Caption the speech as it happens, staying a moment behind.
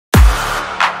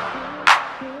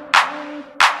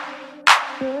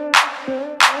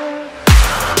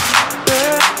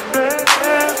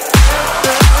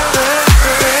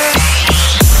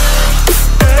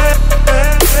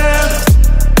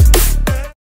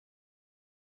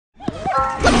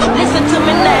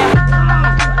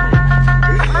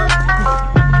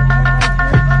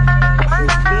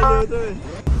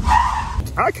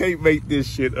can't make this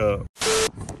shit up.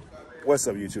 What's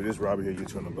up, YouTube? This is Robert here,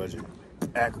 YouTube on the budget.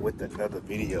 Back with another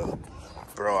video.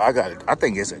 Bro, I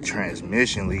think it's a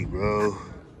transmission leak, bro.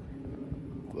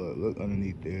 Look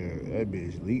underneath there. That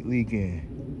bitch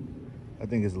leaking. I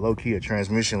think it's low-key a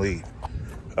transmission leak.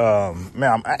 Man,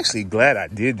 I'm actually glad I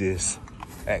did this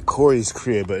at Corey's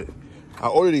crib, but I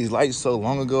ordered these lights so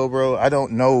long ago, bro. I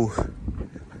don't know.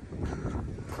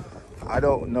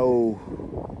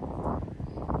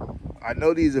 I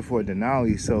know these are for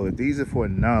Denali, so if these are for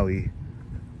Denali,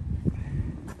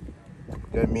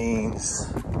 that means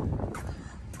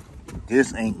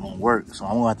this ain't gonna work. So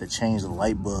I'm gonna have to change the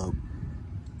light bulb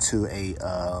to a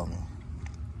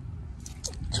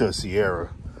Sierra.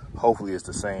 Hopefully it's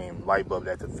the same light bulb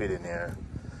that could fit in there.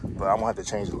 But I'm gonna have to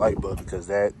change the light bulb because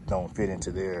that don't fit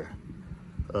into there.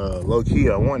 Low key,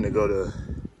 I wanted to go to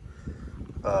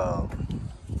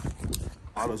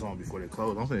AutoZone before they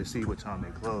close. I'm gonna see what time they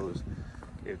close.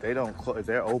 If they don't close, if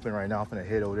they're open right now, I'm gonna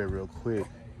head over there real quick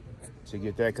to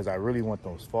get that because I really want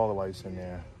those fog lights in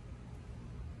there.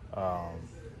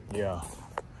 Yeah.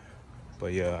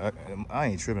 But yeah, I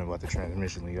ain't tripping about the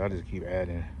transmission leak. I just keep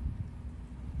adding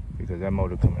because that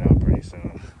motor coming out pretty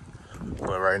soon.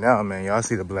 But right now, man, y'all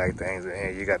see the black things in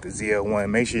here. You got the ZL1.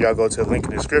 Make sure y'all go to the link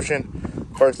in the description.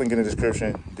 First link in the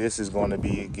description. This is going to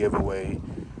be a giveaway.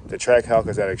 The track hawk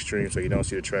is at extreme, so you don't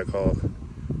see the track hawk.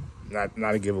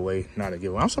 Not a giveaway, not a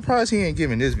giveaway. I'm surprised he ain't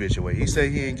giving this bitch away. He said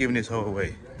he ain't giving this whole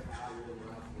away.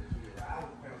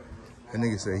 That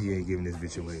nigga said he ain't giving this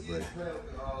bitch away, but.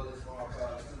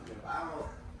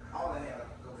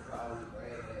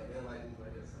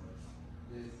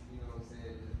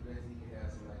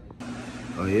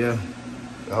 Oh yeah.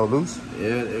 The whole loose?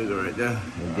 Yeah, there we go right there.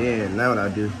 And then now what I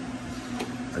do,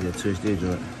 I just twist this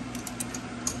joint.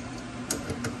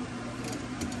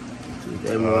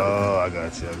 Oh, I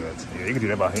got you. Yeah, you can do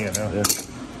that by hand now. Yeah.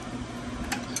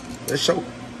 Let's show.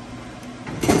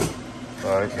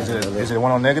 All right, is it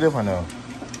one on negative or no?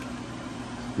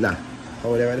 Nah,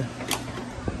 hold that right there.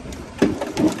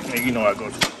 Yeah, you know I go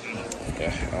to.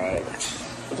 Okay, all right.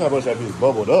 What type of that piece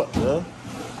bubbled up, huh?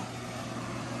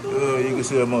 You can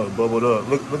see that mother bubbled up.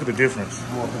 Look at the difference.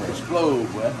 I'm gonna explode,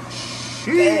 boy.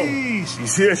 Sheesh, you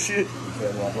see that shit?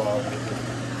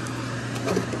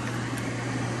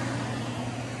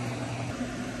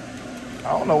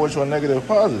 I don't know which one negative or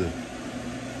positive.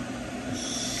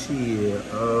 Shit.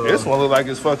 This one look like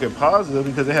it's fucking positive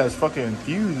because it has fucking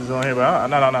fuses on here, but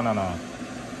no.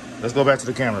 Let's go back to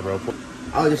the camera, bro.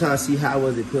 I was just trying to see how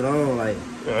was it put on, like.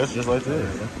 Yeah, it's just like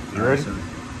that. You ready? Yeah,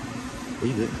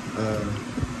 you good.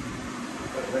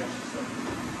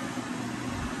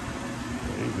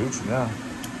 You Gucci now.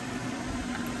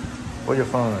 Where your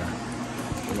phone at?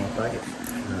 In my pocket.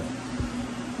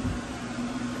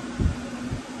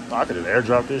 I could have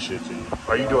airdropped this shit to you.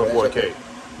 Are you doing 4K?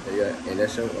 Yeah, and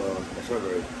that's your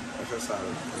version. That's your side.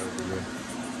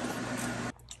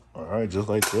 All right, just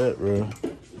like that, bro.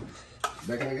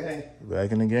 Back in the game.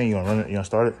 Back in the game. You gonna run it? You gonna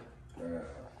start it?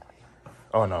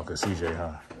 Oh no, cause CJ,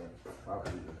 huh?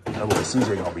 That boy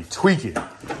CJ gonna be tweaking.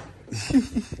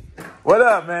 What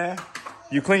up, man?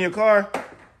 You clean your car?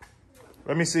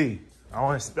 Let me see.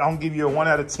 I'm gonna give you a 1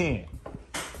 out of 10.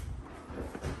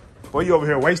 Boy, you over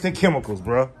here wasting chemicals,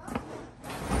 bro.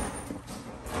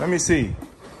 Let me see.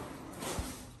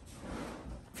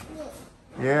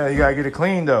 Yeah, you gotta get it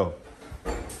clean though.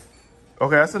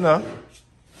 Okay, that's enough.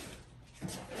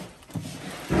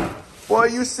 Boy,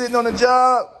 you sitting on the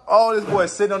job? Oh, this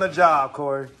boy's sitting on the job,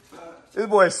 Corey. This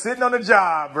boy's sitting on the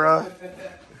job, bro.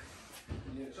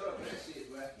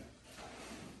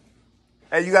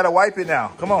 Hey, you gotta wipe it now.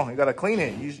 Come on, you gotta clean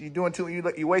it. You doing too?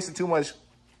 You wasting too much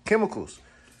chemicals.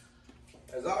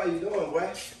 That's all you doing, boy.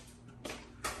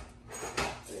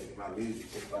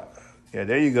 Yeah,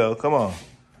 there you go. Come on.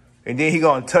 And then he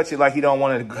gonna touch it like he don't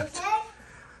want to.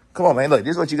 Come on, man. Look,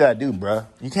 this is what you gotta do, bro.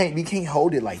 You can't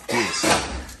hold it like this.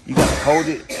 You gotta hold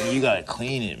it and you gotta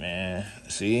clean it, man.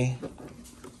 See?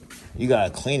 You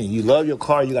gotta clean it. You love your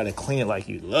car. You gotta clean it like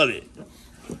you love it,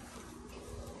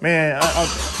 man.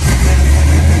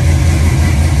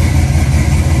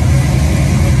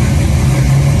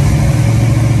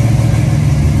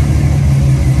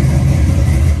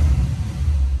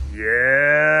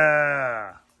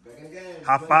 Yeah.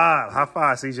 High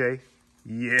five, CJ.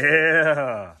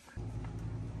 Yeah.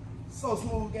 So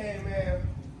smooth game, man.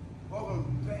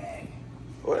 Welcome back.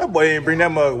 Well, that boy didn't bring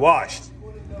that mug washed. In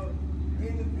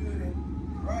the building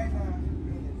right now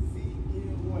in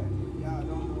CL1. Y'all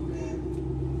don't know, man.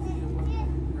 CL1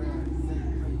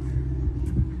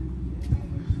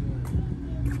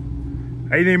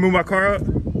 Hey, you didn't move my car up?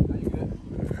 Alright,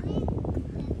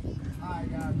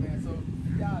 guys, man. So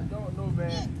y'all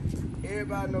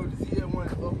y'all know the ZL1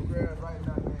 is up for grabs right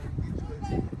now, man. Get you a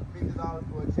ticket, $50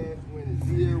 for a chance to win the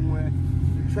ZL1.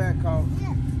 The track cost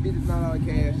 $59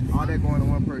 cash. All that going to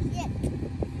one person.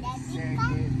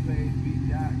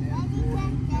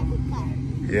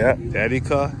 Yeah, daddy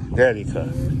car, daddy car.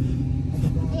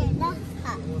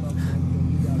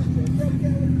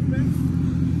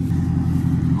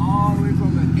 All the way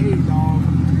from the A, dog.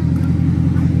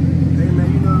 Hey, man,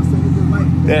 you know what I'm saying? It's just like,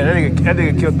 Damn, that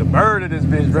nigga killed the bird in this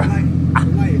bitch, bro.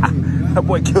 That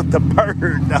boy killed the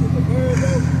bird, dog.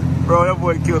 Bro, that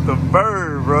boy killed the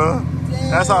bird, bro. Damn.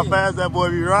 That's how fast that boy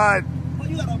be riding. Oh,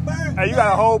 you got a bird? Hey, you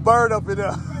got a whole bird up in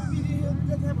there.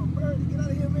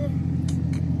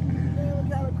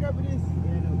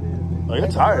 Oh, your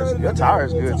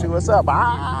tires good too. What's up?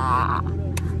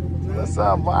 What's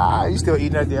up, boy? You still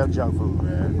eating that damn junk food,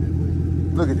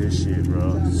 man. Look at this shit,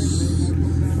 bro. This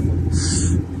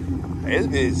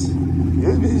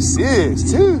bitch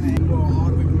serious too. All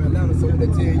the way from Atlanta, so what they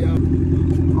tell y'all.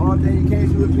 All day you can't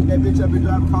do is pick that bitch up and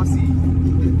drive a car seat.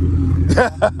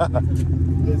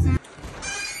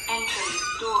 Entry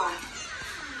door.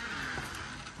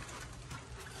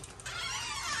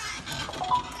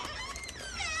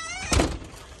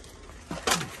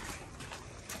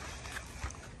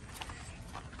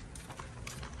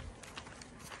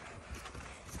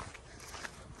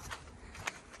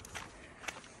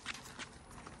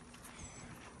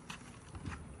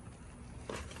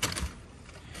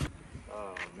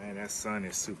 Man, that sun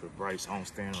is super bright, so I'm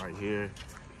standing right here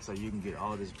so you can get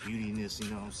all this beautiness, you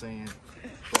know what I'm saying?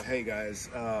 But hey guys,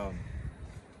 I'm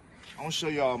gonna show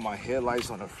y'all my headlights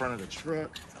on the front of the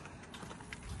truck.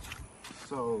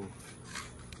 So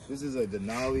this is a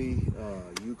Denali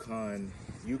Yukon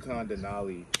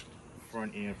Denali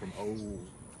front end from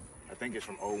I think it's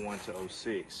from 01 to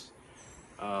 06.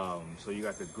 So you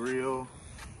got the grill,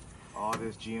 all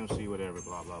this GMC, whatever,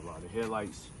 blah, blah, blah. The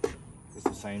headlights, it's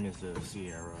the same as the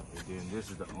Sierra. And then this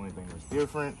is the only thing that's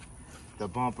different. The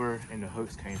bumper and the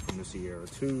hooks came from the Sierra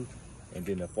too. And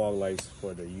then the fog lights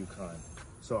for the Yukon.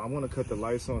 So I'm gonna cut the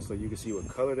lights on so you can see what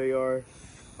color they are.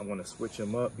 I'm gonna switch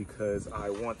them up because I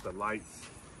want the lights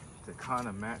to kind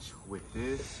of match with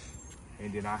this.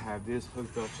 And then I have this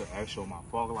hooked up to actual my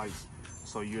fog lights.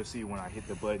 So you'll see when I hit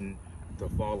the button, the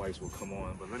fog lights will come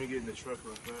on. But let me get in the truck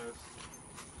real fast.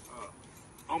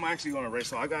 I'm actually gonna race,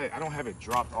 so I don't have it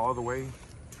dropped all the way.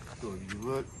 So if you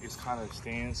look, it's kind of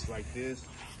stands like this.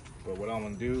 But what I'm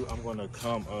gonna do, I'm gonna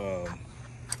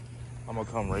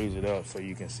come raise it up so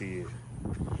you can see it.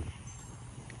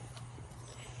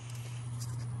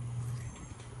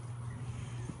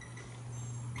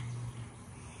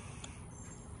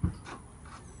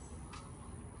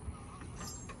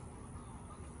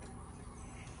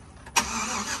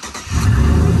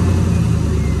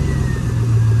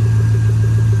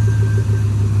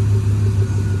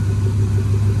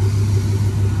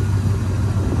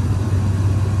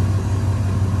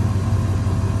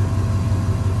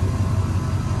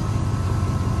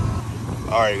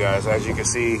 All right, guys, as you can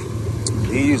see,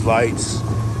 these lights,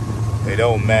 they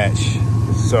don't match.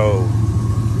 So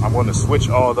I'm going to switch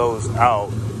all those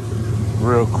out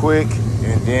real quick.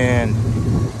 And then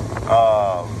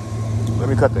let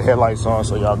me cut the headlights on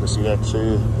so y'all can see that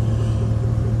too.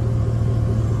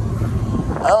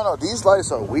 I don't know, these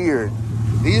lights are weird.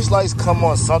 These lights come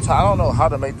on sometimes. I don't know how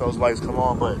to make those lights come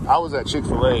on, but I was at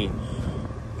Chick-fil-A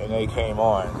and they came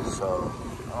on. So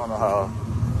I don't know how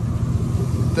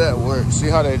that works. See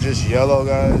how they're just yellow,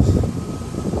 guys?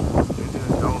 They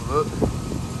just don't look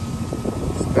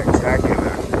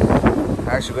spectacular.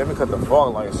 Actually, let me cut the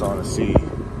fog lights on and see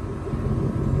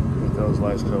if those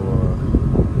lights come on.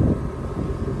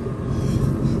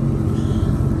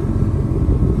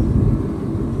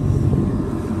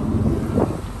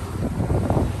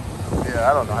 Yeah,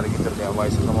 I don't know how to get them damn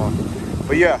lights to come on.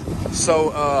 But yeah,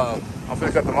 so I'm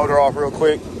gonna cut the motor off real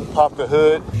quick, pop the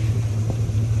hood.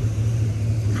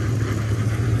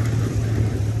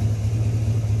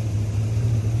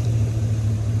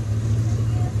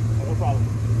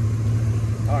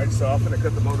 All right, so I'm gonna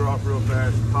cut the motor off real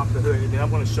fast, pop the hood, and then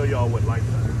I'm gonna show y'all what lights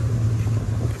are.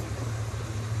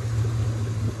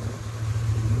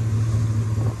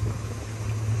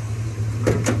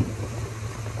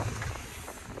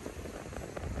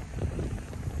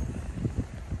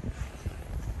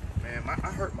 Man,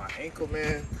 I hurt my ankle,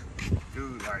 man.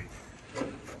 Dude, like,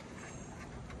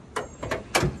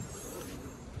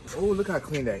 oh, look how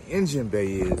clean that engine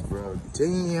bay is, bro.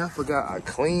 Dang, I forgot I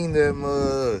cleaned that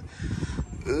mud.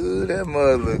 Ooh, that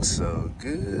mud looks so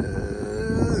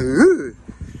good.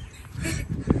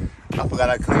 I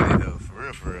forgot I cleaned it though,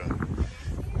 for real.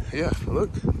 Yeah, look.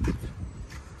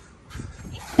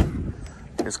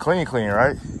 It's clean,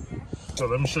 right? So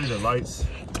let me show you the lights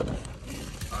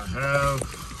I have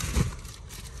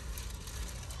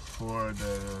for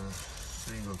the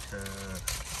single cab.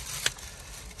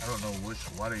 I don't know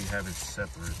why they have it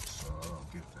separate, so I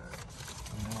don't get that.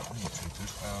 You know, I'm gonna take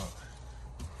this out.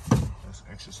 Let's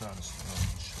exercise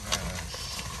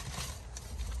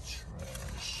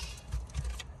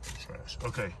trash.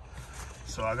 Okay,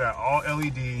 so I got all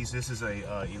LEDs. This is a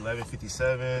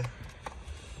 1157.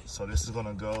 So this is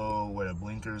gonna go where the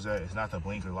blinker's at. It's not the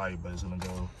blinker light, but it's gonna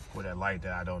go where that light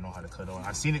that I don't know how to cut on.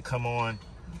 I've seen it come on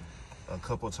a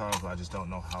couple of times, but I just don't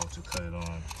know how to cut it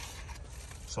on.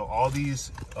 So all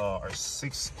these are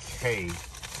 6K.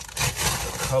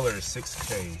 The color is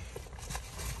 6K.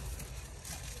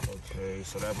 Okay,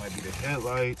 so that might be the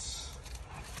headlights.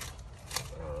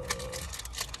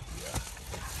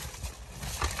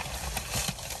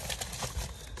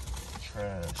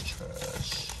 Yeah.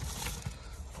 Trash.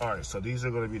 All right, so these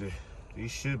are gonna be these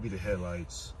should be the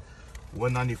headlights.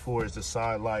 194 is the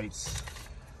side lights.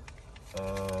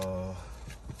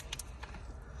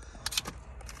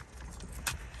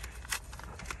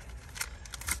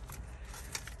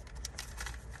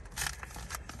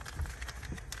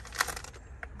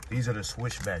 These are the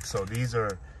switchbacks. So these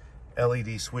are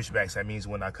LED switchbacks. That means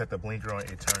when I cut the blinker on,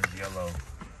 it turns yellow.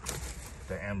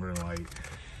 The amber light.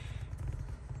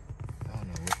 I don't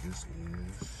know what this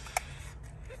is.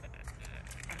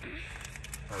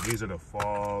 Oh, these are the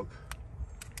fog.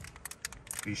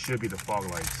 These should be the fog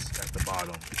lights at the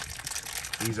bottom.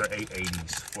 These are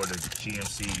 880s for the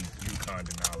GMC Yukon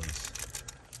Denali's,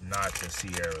 not the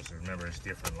Sierras. Remember, it's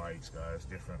different lights, guys,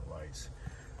 different lights.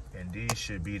 And these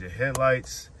should be the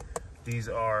headlights. These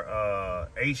are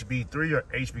HB3 or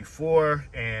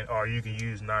HB4, or you can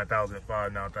use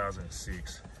 9005,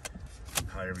 9006,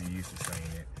 however you used to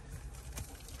saying it.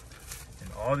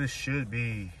 And all this should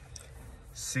be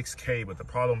 6K, but the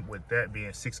problem with that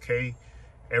being 6K,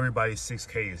 everybody's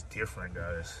 6K is different,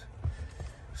 guys.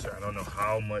 So I don't know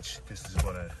how much this is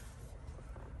gonna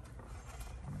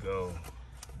go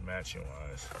matching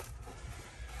wise.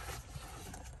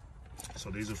 So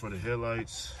these are for the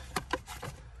headlights.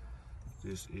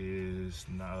 This is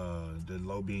the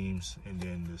low beams, and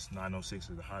then this 906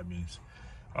 is the high beams.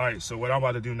 All right, so what I'm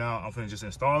about to do now, I'm finna just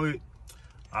install it.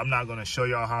 I'm not gonna show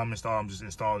y'all how I'm installing, I'm just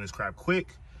installing this crap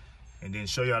quick and then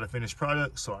show y'all the finished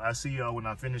product. So I see y'all when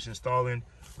I finish installing.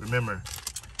 Remember,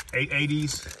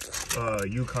 880s,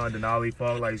 Yukon Denali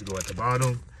fog lights go at the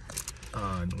bottom.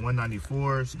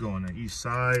 194s go on the east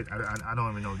side. I don't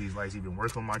even know if these lights even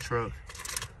work on my truck.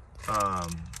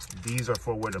 These are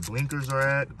for where the blinkers are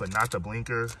at, but not the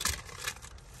blinker.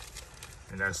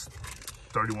 And that's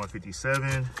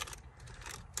 3157.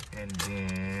 And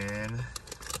then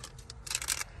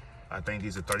I think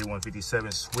these are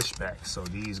 3157 switchbacks. So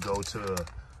these go to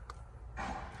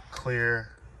clear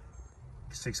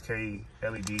 6K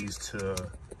LEDs to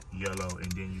yellow,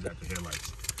 and then you got the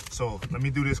headlights. So let me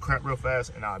do this crap real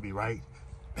fast and I'll be right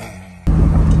back.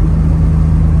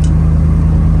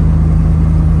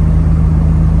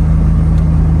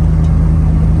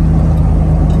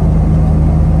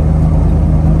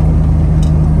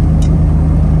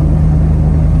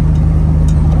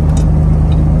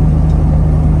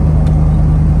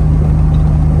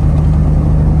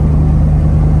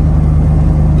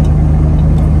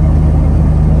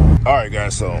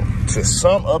 So to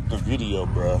sum up the video,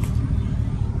 bro,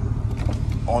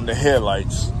 on the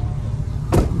headlights,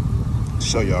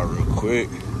 show y'all real quick.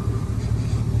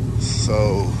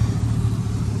 So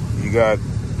you got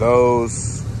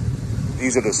those,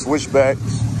 these are the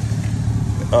switchbacks,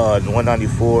 the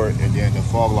 194, and then the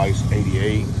fog lights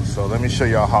 88. So let me show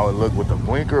y'all how it look with the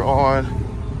blinker on.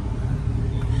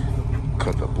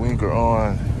 Cut the blinker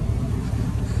on.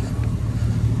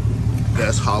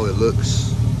 That's how it looks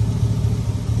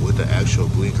with the actual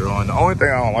blinker on. The only thing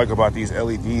I don't like about these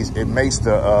LEDs, it makes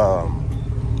the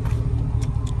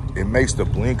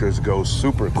blinkers go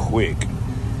super quick.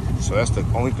 So that's the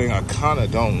only thing I kind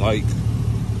of don't like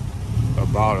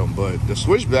about them. But the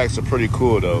switchbacks are pretty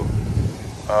cool though.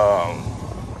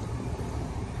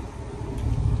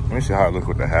 Let me see how it looks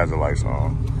with the hazard lights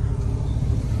on.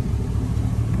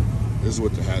 This is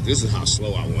what this is how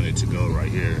slow I want it to go right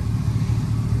here.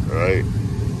 All right.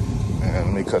 And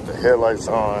let me cut the headlights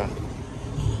on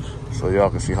so y'all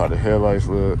can see how the headlights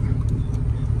look.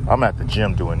 I'm at the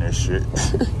gym doing this shit.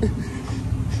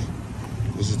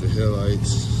 This is the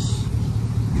headlights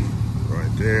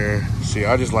right there. See,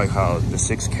 I just like how the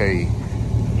 6K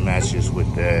matches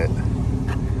with that.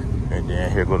 And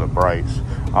then here go the brights.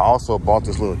 I also bought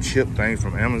this little chip thing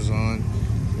from Amazon.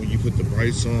 When you put the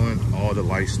brights on, all the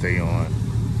lights stay on.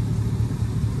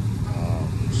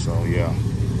 So yeah.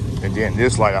 And then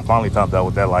this light, I finally found out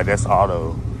with that light, that's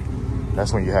auto.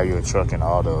 That's when you have your truck in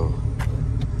auto.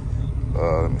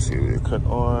 Let me see, we cut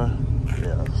on.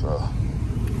 Yeah, so.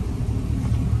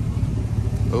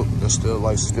 Oh, the still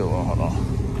light's still on, hold on.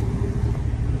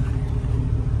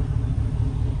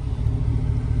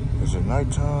 Is it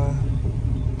nighttime?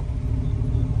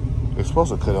 It's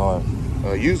supposed to cut on.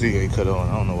 Usually it cut on,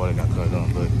 I don't know why they got cut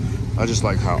on, but I just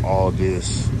like how all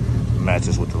this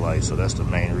matches with the light, so that's the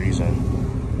main reason.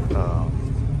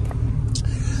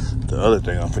 The other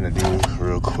thing I'm finna do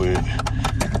real quick,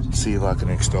 see if I can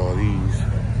install these.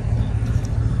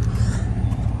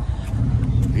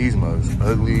 These mugs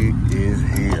ugly as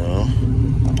hell.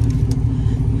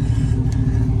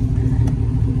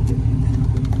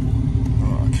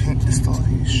 Oh, I can't install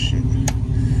these shit.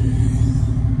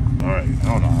 Alright, I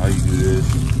don't know how you do this.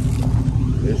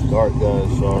 It's dark,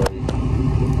 guys, sorry.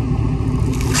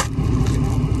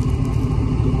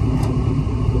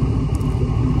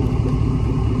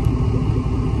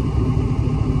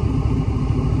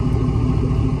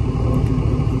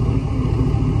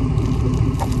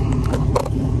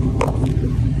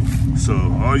 So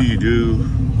all you do,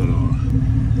 hold on.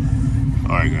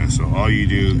 All right, guys, so all you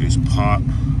do is pop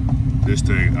this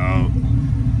thing out,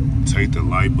 take the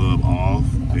light bulb off,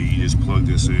 and you just plug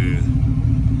this in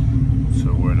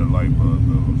to where the light bulb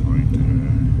goes, right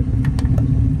there.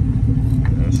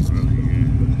 That's really it.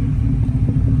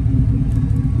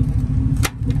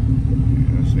 Yeah,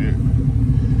 that's it.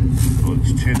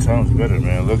 Looks 10 times better,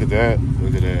 man. Look at that,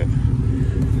 look at that.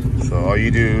 So all you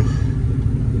do,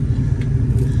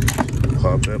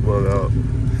 pop that plug out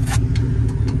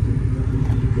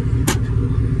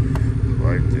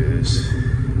like this.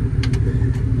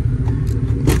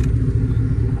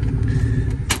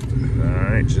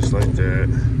 Alright, just like that.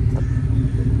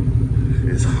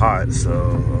 It's hot, so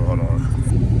hold on.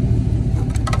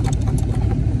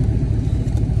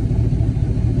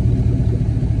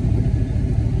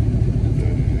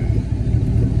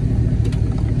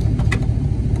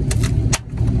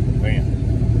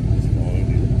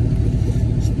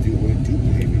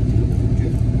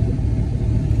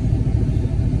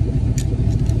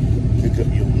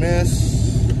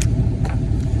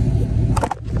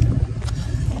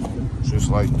 Just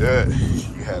like that,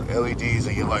 you have LEDs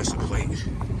in your license plate.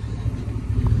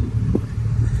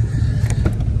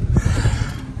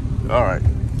 All right,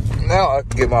 now I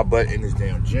can get my butt in this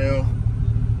damn gym.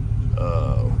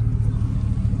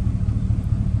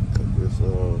 Cut this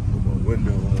off, put my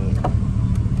window on.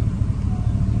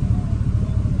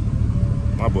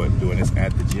 My butt doing this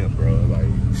at the gym, bro. Like,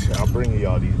 I'm bringing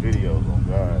y'all these videos, oh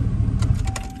God.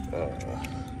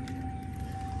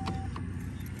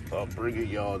 I'm bringing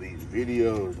y'all these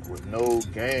videos with no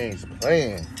games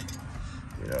playing.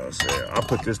 You know what I'm saying? I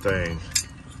put this thing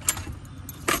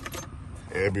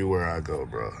everywhere I go,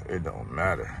 bro. It don't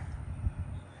matter.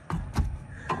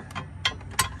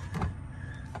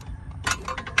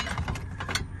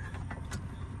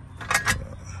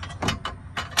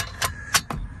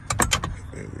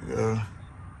 There we go.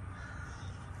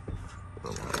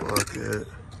 Put my bucket.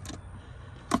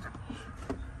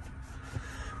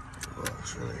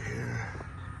 Box right here.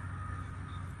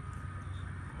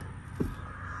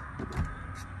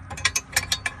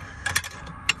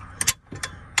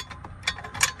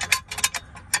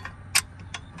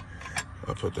 I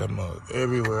put that mug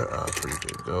everywhere I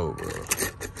freaking go, bro.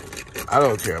 I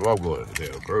don't care if I'm going to the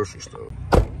damn grocery store.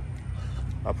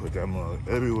 I put that mug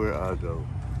everywhere I go.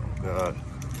 Oh God.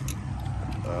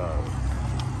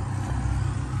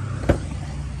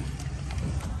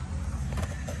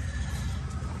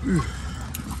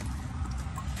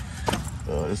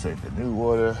 This ain't the new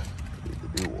water.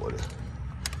 The new water.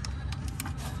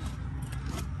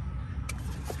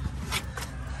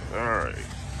 Alright.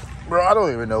 Bro, I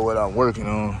don't even know what I'm working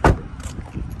on.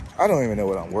 I don't even know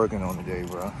what I'm working on today,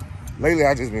 bro. Lately,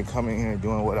 I just been coming here and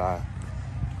doing what I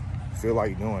feel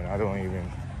like doing. I don't even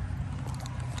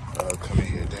come in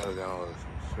here down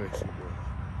sexy,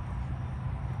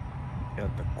 bro. El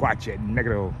Tacuache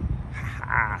Negro.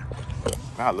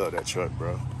 I love that truck,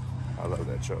 bro. I love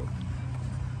that truck.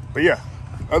 But yeah,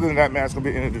 other than that, man, it's gonna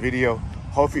be the end of the video.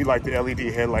 Hopefully you like the LED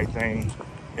headlight thing.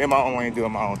 In my own lane,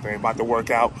 doing my own thing. About to work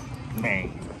out,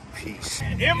 man. Peace.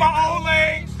 In my own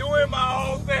lane, doing my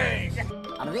own thing.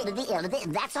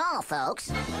 That's all,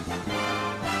 folks.